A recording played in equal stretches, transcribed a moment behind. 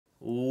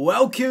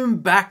Welcome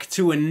back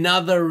to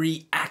another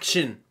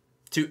reaction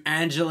to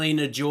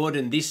Angelina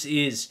Jordan. This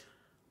is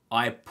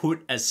I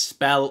Put a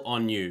Spell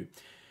on You.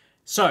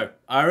 So,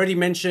 I already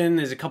mentioned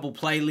there's a couple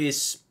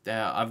playlists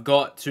I've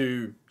got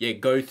to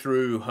go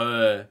through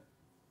her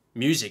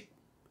music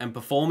and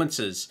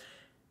performances.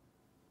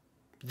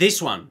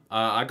 This one,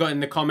 I got in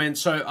the comments,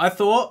 so I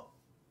thought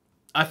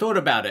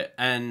about it,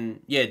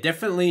 and yeah,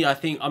 definitely I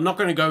think I'm not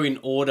going to go in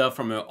order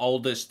from her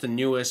oldest to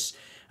newest.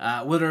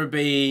 Whether it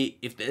be,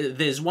 if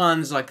there's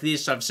ones like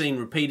this I've seen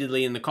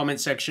repeatedly in the comment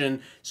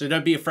section, so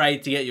don't be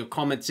afraid to get your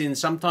comments in.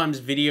 Sometimes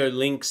video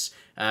links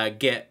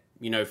get,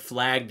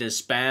 flagged as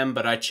spam,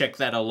 but I check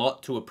that a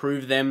lot to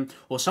approve them,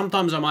 or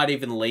sometimes I might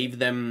even leave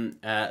them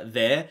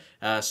there,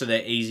 so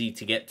they're easy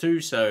to get to.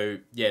 So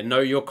yeah,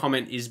 know your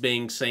comment is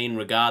being seen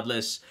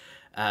regardless.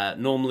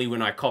 Normally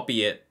when I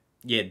copy it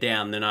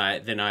down, then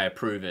I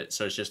approve it,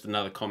 so it's just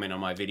another comment on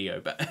my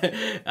video. But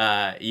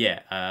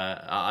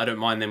I don't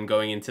mind them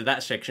going into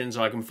that section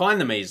so I can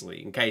find them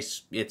easily in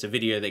case it's a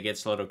video that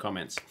gets a lot of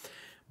comments.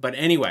 But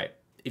anyway,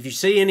 if you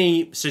see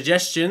any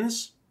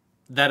suggestions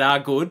that are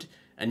good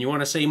and you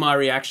want to see my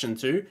reaction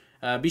to,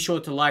 be sure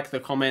to like the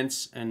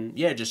comments, and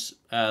just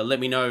let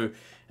me know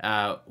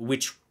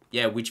which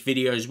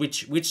videos,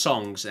 which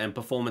songs and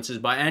performances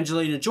by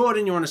Angelina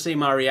Jordan you want to see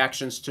my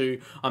reactions to.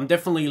 I'm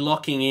definitely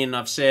locking in.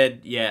 I've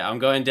said, I'm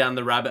going down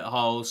the rabbit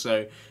hole,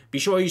 so be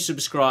sure you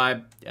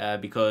subscribe,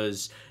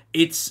 because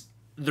it's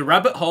the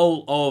rabbit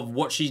hole of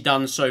what she's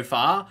done so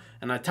far,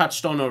 and I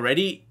touched on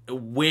already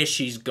where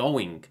she's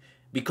going,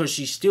 because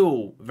she's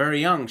still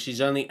very young. She's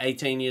only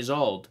 18 years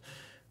old.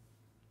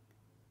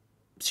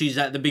 She's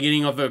at the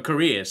beginning of her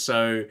career,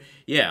 so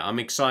yeah, I'm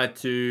excited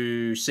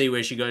to see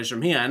where she goes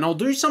from here. And I'll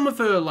do some of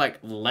her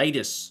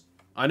latest.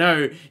 I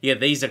know,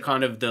 these are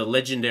kind of the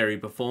legendary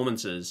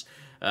performances.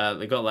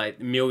 They got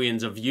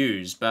millions of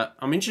views, but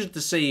I'm interested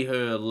to see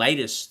her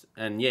latest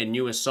and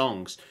newest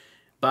songs.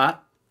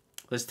 But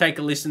let's take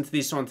a listen to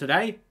this one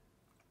today.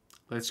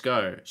 Let's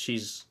go.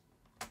 She's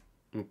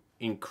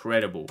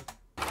incredible.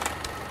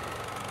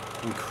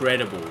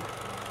 Incredible.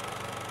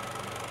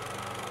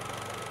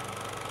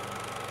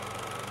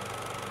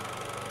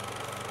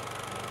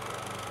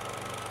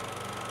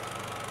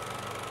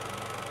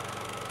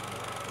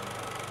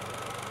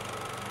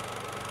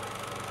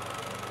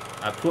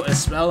 I put a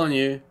spell on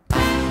you.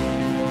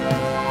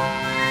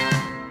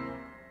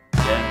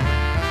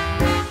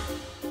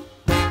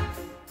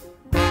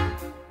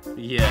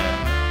 Yeah.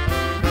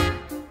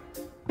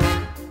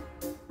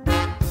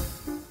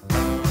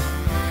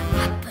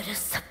 I put a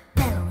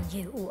spell on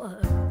you.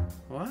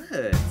 What?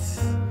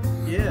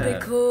 Yeah.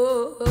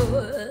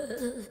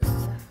 Because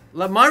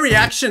my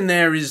reaction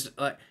there is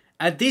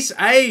at this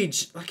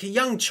age, like a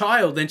young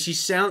child, and she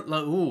sounds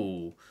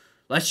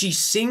like she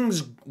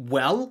sings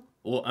well.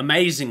 Or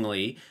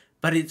amazingly,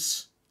 but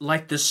it's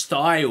like the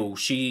style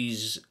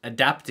she's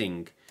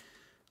adapting,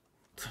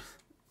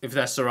 if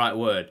that's the right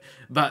word.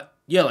 But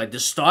yeah, the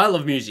style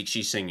of music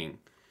she's singing,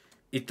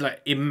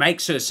 it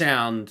makes her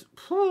sound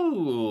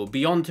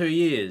beyond her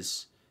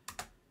years.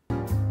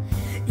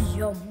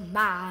 You're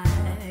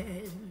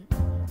mine.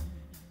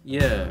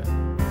 Yeah.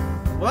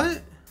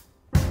 What?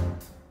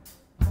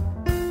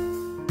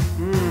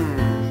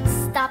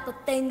 Stop the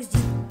things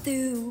you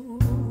do.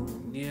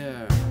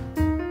 Yeah.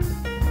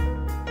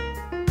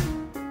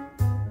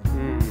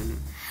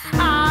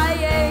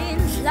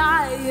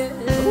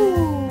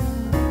 Ooh.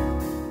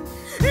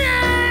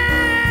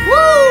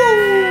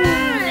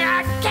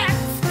 I can't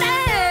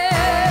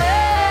stand.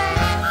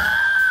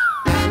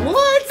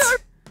 What?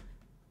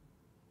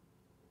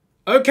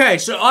 Okay,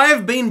 so I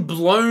have been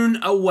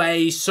blown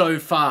away so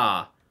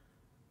far.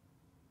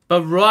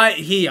 But right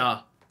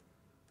here,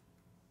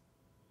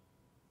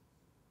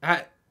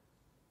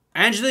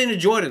 Angelina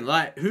Jordan,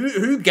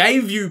 who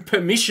gave you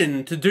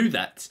permission to do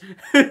that?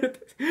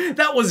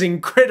 That was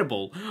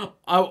incredible.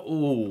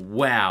 Oh,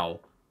 wow.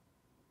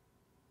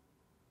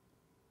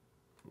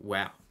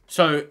 Wow.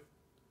 So,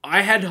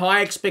 I had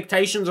high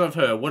expectations of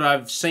her, what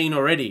I've seen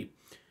already.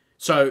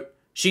 So,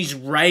 she's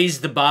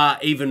raised the bar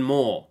even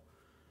more.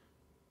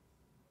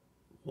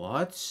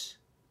 What?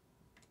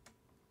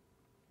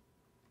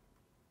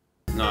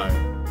 No.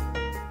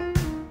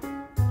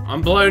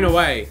 I'm blown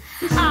away.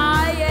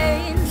 I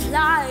ain't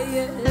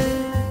lying.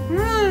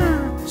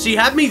 She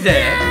had me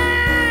there.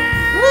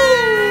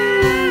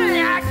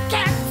 I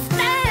can't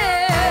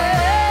stand.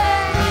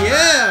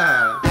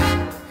 Yeah.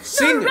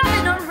 Sing No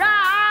running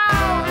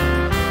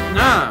around.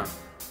 Nah.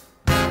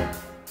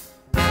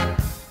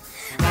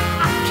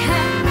 I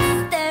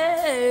can't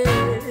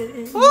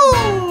stand.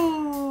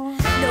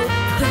 No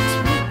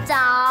putting me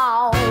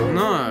down.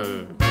 No.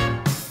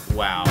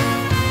 Wow.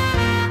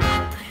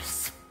 Put a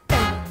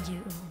spell on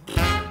you.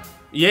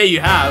 Yeah, you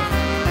have.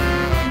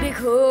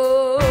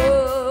 Because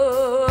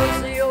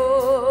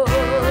you're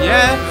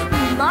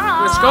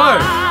mine. Let's go.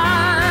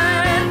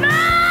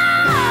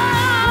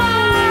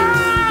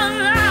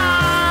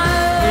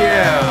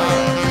 Yeah.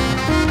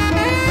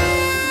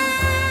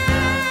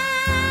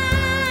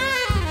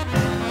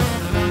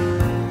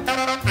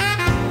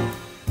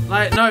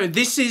 No,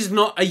 this is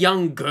not a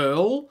young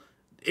girl.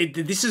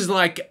 This is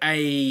like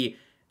a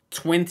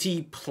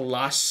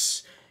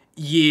 20+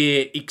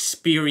 year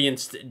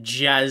experienced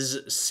jazz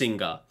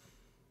singer.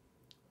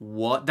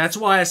 What? That's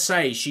why I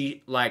say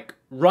she, like,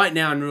 right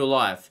now in real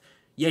life,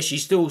 yeah,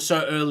 she's still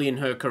so early in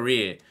her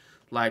career.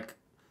 Like,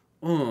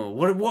 oh,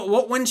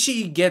 what when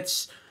she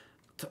gets,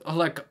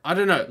 like, I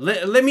don't know.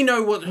 Let me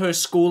know what her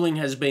schooling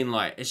has been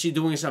like. Is she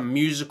doing some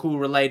musical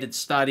related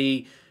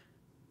study?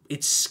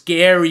 It's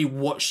scary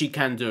what she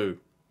can do.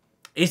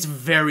 It's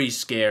very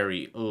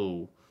scary.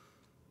 Oh,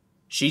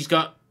 she's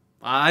got.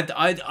 I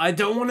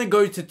don't want to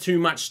go to too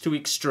much to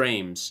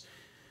extremes,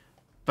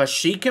 but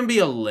she can be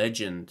a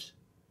legend.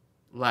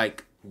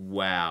 Like,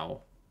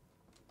 wow,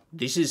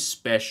 this is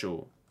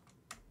special.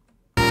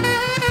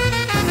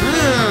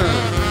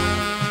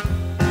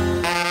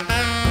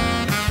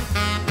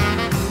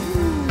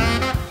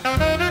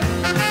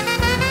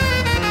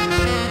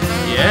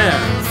 Yeah.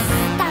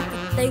 Stop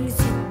the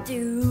things you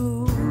do.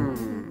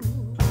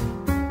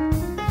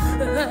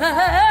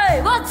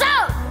 Hey, what's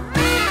up?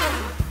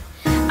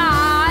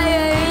 I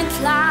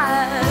ain't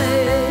lying.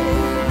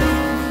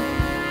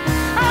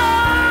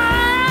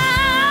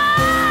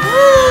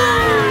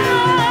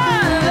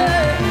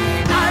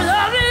 I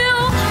love you.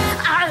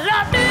 I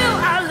love you.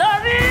 I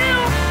love you.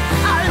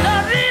 I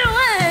love you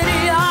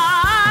anyhow.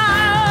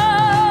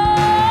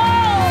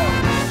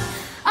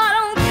 I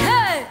don't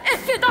care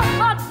if you don't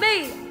want me.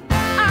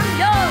 I'm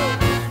yours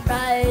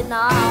right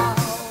now.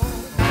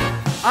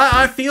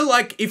 I feel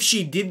like if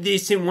she did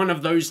this in one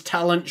of those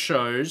talent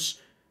shows,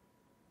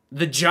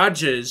 the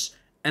judges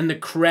and the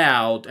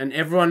crowd and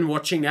everyone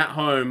watching at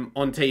home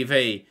on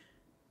TV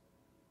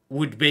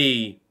would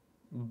be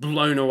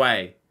blown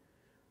away.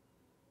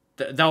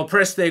 They'll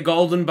press their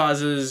golden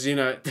buzzers, you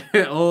know,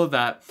 all of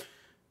that.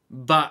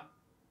 But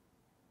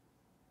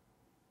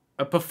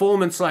a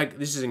performance like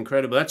this is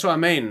incredible. That's what I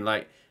mean.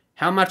 Like,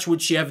 how much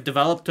would she have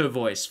developed her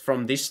voice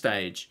from this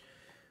stage?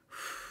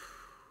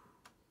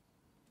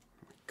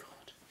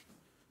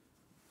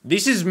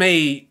 This is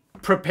me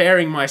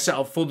preparing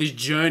myself for this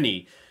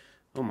journey.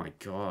 Oh my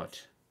God.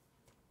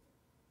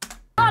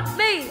 Want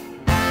me,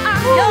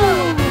 I'm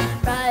yours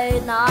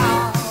right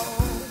now.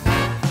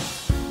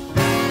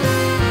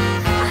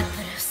 I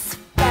put a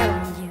spell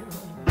on you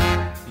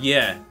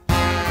Yeah.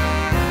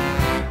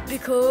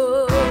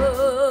 because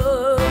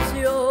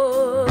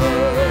you're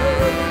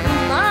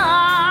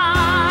mine.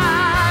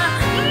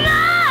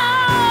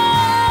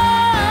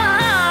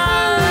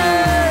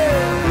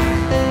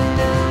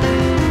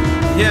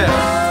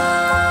 Yeah.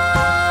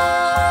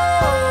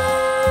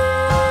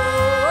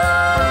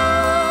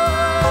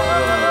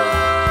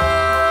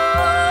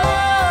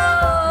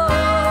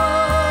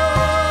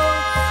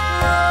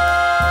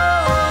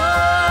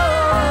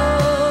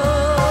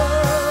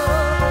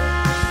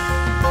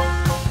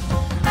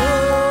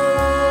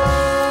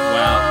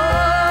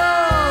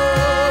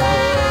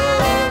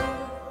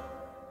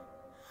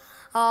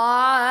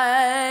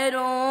 I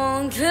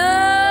don't care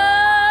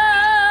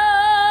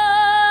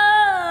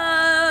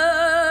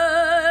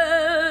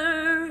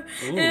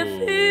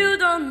if you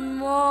don't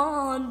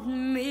want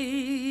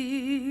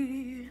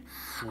me.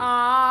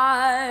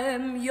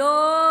 I'm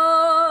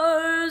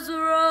yours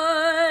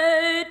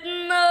right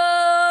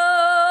now.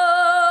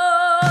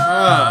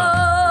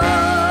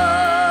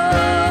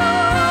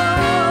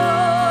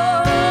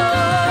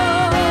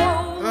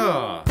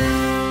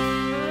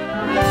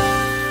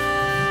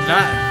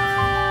 That.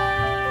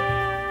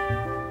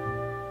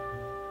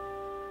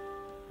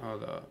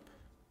 Hold up.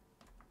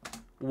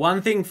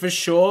 One thing for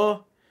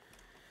sure.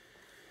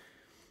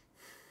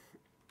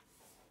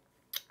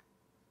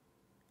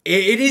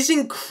 It is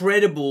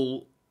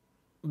incredible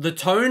the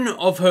tone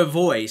of her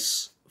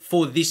voice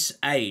for this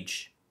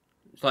age.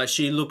 Like,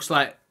 she looks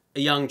like a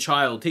young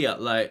child here.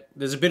 Like,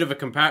 there's a bit of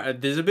a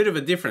there's a bit of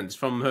a difference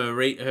from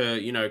her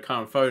you know,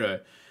 current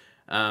photo.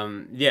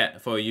 Yeah,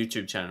 for a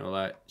YouTube channel.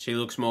 Like, she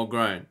looks more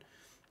grown.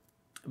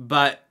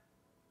 But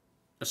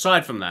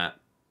aside from that,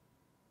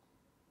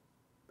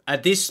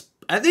 at this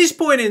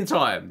point in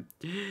time,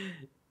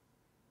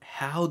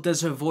 how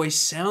does her voice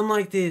sound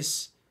like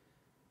this?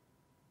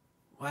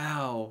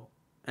 Wow.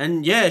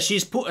 And yeah,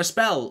 she's put a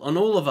spell on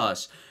all of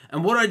us.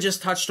 And what I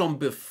just touched on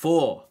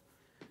before,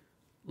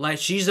 like,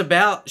 she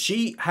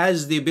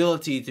has the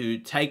ability to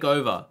take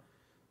over,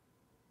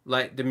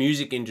 like, the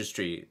music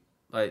industry,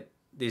 like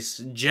this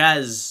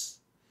jazz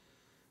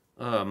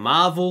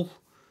marvel,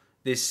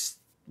 this,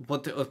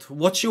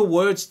 what's your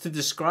words to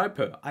describe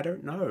her? I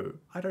don't know.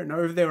 I don't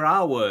know if there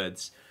are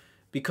words,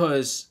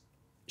 because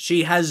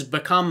she has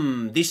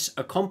become this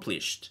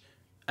accomplished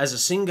as a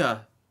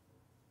singer,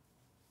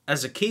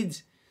 as a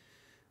kid.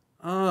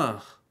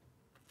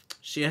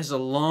 She has a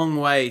long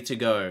way to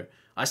go.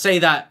 I say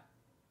that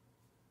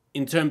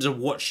in terms of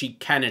what she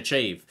can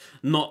achieve,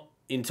 not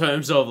in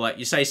terms of, like,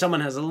 you say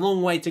someone has a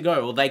long way to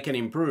go or they can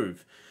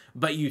improve.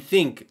 But you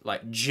think,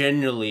 like,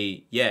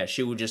 generally, yeah,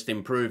 she will just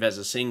improve as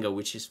a singer,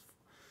 which is,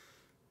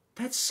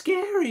 that's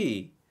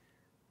scary.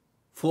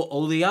 For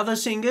all the other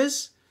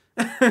singers,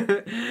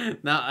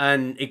 No,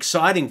 and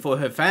exciting for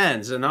her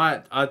fans. And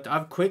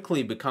I've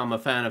quickly become a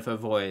fan of her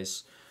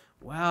voice.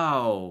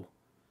 Wow.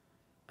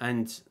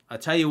 And I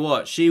tell you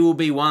what, she will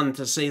be one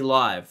to see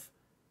live.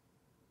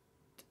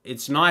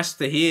 It's nice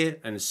to hear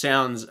and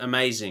sounds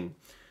amazing.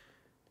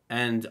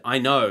 And I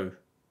know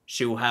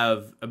she'll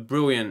have a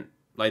brilliant,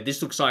 like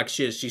this looks like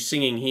she's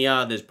singing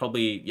here. There's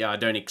probably, yeah, I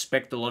don't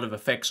expect a lot of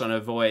effects on her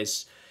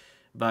voice.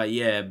 But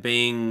yeah,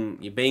 being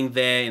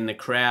there in the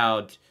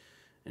crowd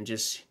and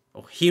just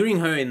hearing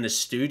her in the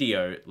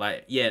studio,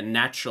 like, yeah,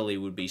 naturally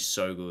would be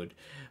so good.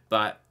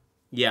 But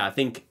yeah, I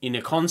think in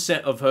a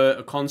concert of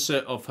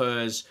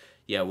hers,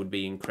 yeah, would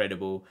be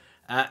incredible.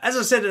 As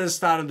I said at the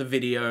start of the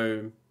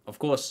video, of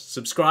course,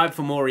 subscribe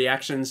for more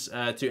reactions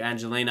to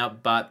Angelina.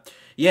 But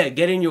yeah,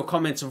 get in your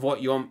comments of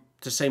what you want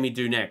to see me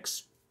do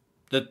next.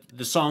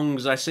 The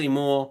songs I see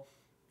more,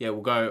 yeah,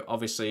 will go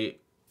obviously,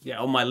 yeah,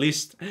 on my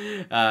list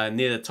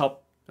near the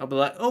top. I'll be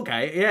like,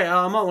 okay, yeah,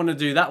 I might want to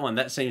do that one.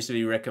 That seems to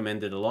be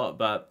recommended a lot.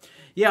 But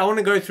yeah, I want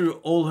to go through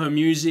all her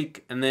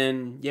music and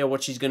then, yeah,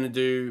 what she's going to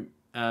do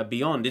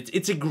beyond.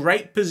 It's a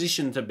great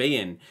position to be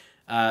in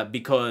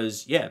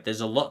because, yeah,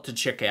 there's a lot to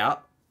check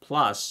out.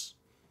 Plus,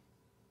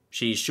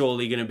 she's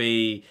surely going to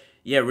be,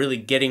 yeah, really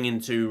getting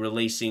into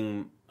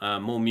releasing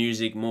more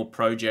music, more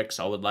projects,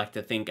 I would like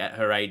to think, at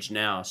her age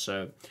now.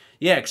 So,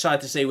 yeah,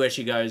 excited to see where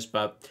she goes.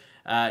 But,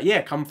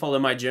 yeah, come follow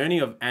my journey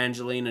of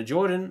Angelina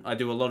Jordan. I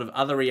do a lot of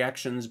other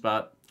reactions,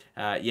 but,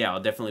 yeah,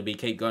 I'll definitely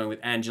keep going with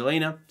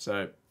Angelina.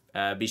 So,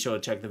 be sure to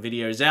check the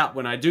videos out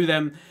when I do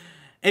them.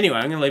 Anyway,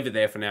 I'm going to leave it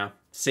there for now.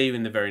 See you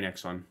in the very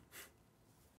next one.